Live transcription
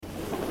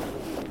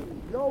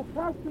Yo,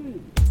 Cassie!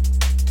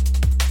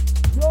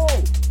 Yo,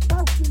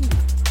 Cassie!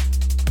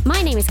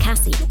 My name is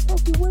Cassie.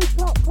 Cassie, wake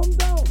up, come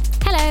down!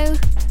 Hello.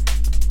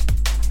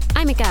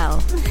 I'm a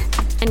girl.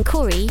 And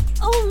Corey...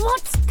 Oh,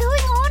 what's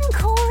going on,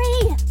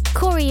 Corey?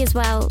 Corey is,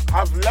 well...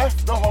 I've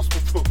left the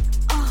hospital.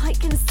 Oh, I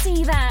can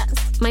see that.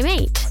 my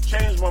mate.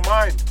 Changed my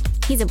mind.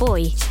 He's a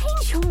boy.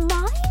 Change your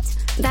mind?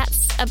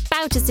 That's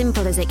about as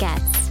simple as it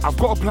gets. I've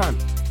got a plan.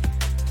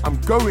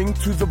 I'm going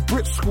to the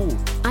Brit school.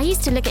 I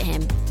used to look at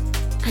him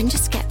and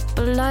just get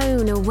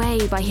blown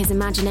away by his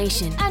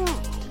imagination. And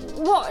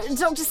what,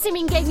 Dr.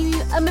 Simming gave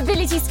you a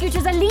mobility scooter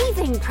as a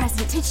leaving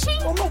present, did she?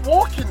 I'm not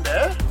walking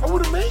there. I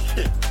wouldn't make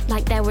it.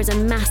 Like there was a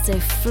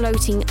massive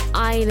floating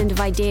island of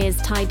ideas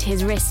tied to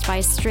his wrist by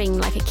a string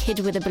like a kid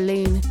with a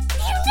balloon.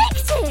 You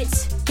nicked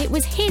it! It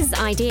was his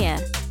idea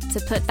to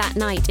put that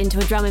night into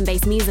a drum and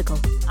bass musical.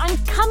 I'm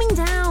coming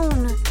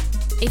down.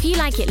 If you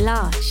like it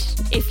large,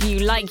 if you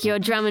like your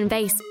drum and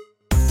bass,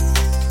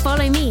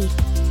 follow me.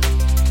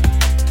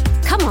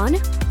 Come on,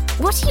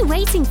 what are you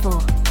waiting for?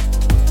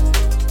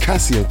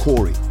 Cassie and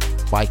Corey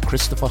by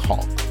Christopher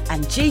Hogg.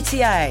 And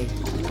GTA.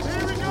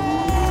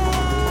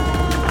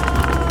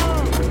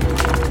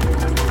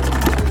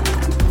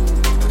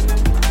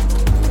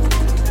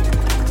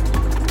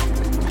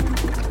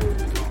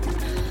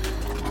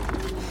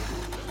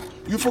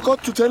 You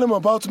forgot to tell him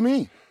about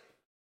me.